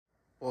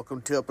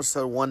Welcome to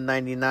episode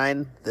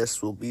 199.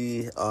 This will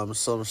be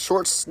some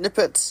short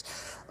snippets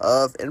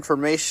of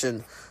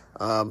information.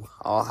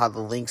 I'll have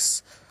the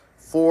links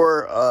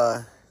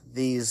for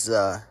these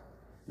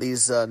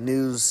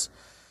news,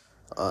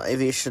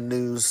 aviation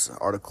news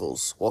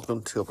articles.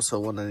 Welcome to episode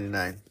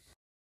 199.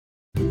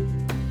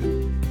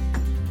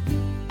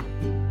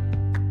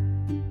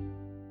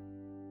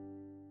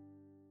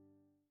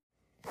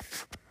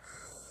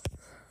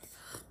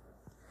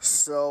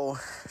 So,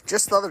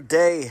 just the other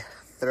day,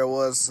 there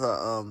was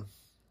a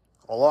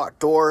locked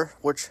door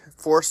which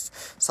forced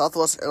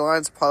Southwest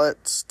Airlines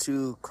pilots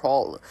to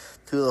crawl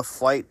through the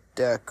flight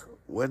deck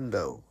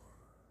window.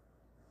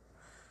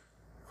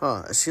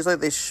 It seems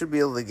like they should be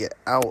able to get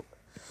out.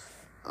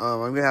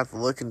 I'm gonna have to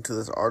look into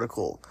this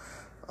article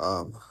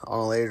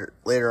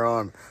later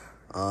on.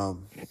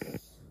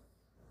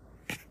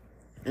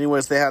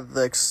 Anyways, they had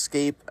the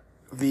escape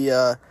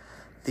via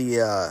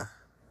the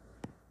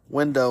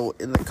window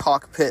in the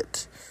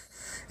cockpit.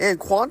 And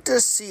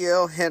Qantas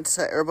CEO hints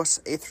at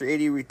Airbus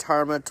A380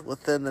 retirement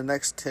within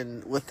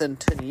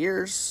 10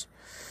 years.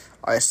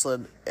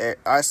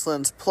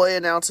 Iceland's play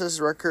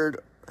announces record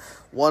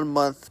 1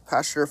 month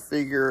passenger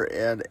figure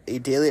and a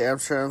daily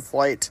Amsterdam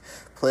flight.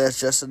 Play has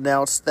just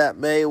announced that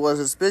May was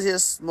its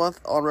busiest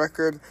month on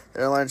record.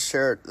 The airline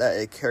shared that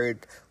it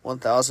carried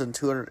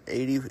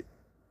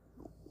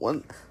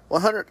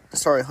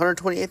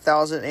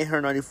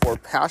 128,894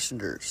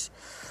 passengers.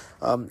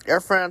 Air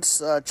France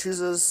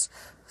chooses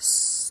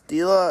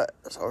Stila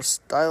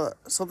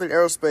something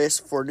aerospace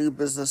for new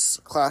business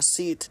class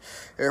seat.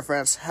 Air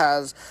France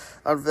has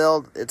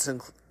unveiled its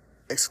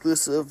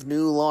exclusive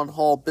new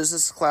long-haul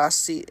business class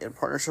seat in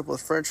partnership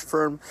with French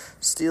firm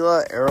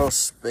Stila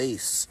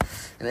Aerospace.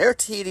 An Air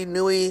Tahiti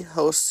Nui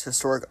hosts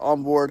historic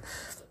onboard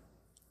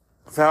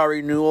vow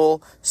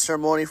renewal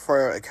ceremony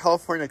for a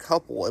California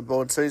couple. A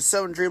Boeing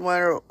 77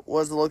 Dreamliner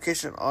was the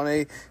location on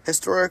a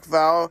historic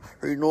vow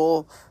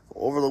renewal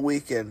over the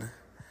weekend.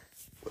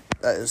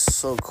 That is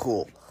so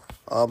cool.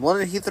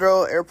 London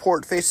Heathrow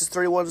Airport faces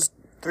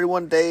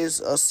 31 days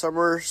of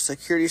summer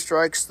security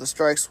strikes. The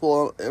strikes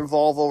will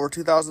involve over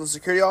 2,000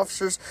 security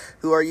officers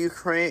who are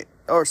Unite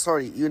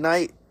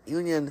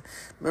Union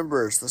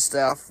members. The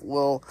staff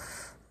will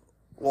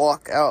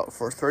walk out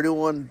for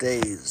 31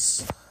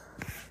 days.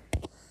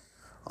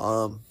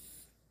 I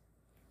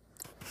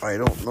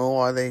don't know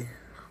why they...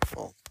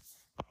 Well,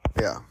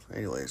 yeah,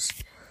 anyways.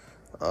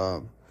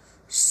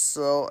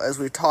 So, as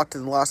we talked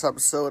in the last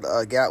episode,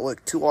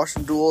 Gatwick, 2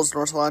 Washington duels,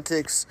 North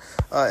Atlantic's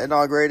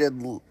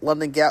inaugurated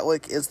London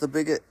Gatwick is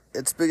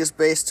its biggest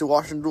base to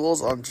Washington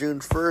duels on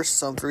June 1st,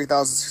 some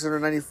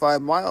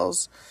 3,695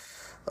 miles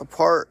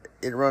apart.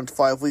 It runs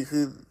 5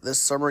 weekly this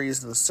summer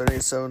using the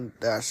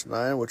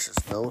 77-9, which is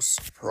no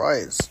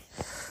surprise.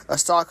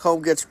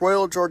 Stockholm gets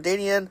Royal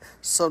Jordanian,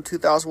 some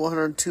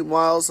 2,102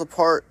 miles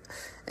apart.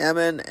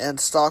 Amman and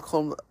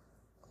Stockholm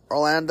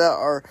Arlanda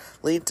are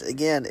linked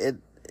again. It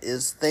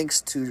is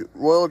thanks to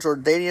Royal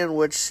Jordanian,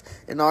 which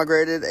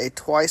inaugurated a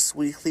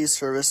twice-weekly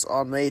service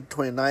on May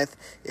 29th.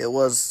 It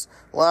was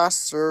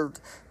last served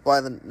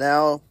by the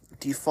now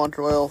defunct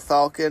Royal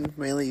Falcon,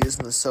 mainly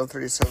using the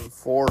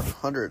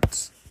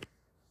 737-400s.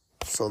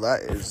 So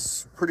that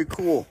is pretty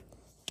cool.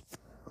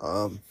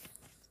 I'll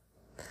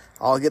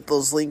get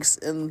those links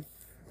in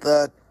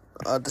the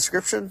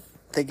description.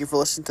 Thank you for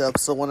listening to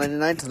episode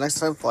 199. Till next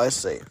time, fly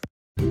safe.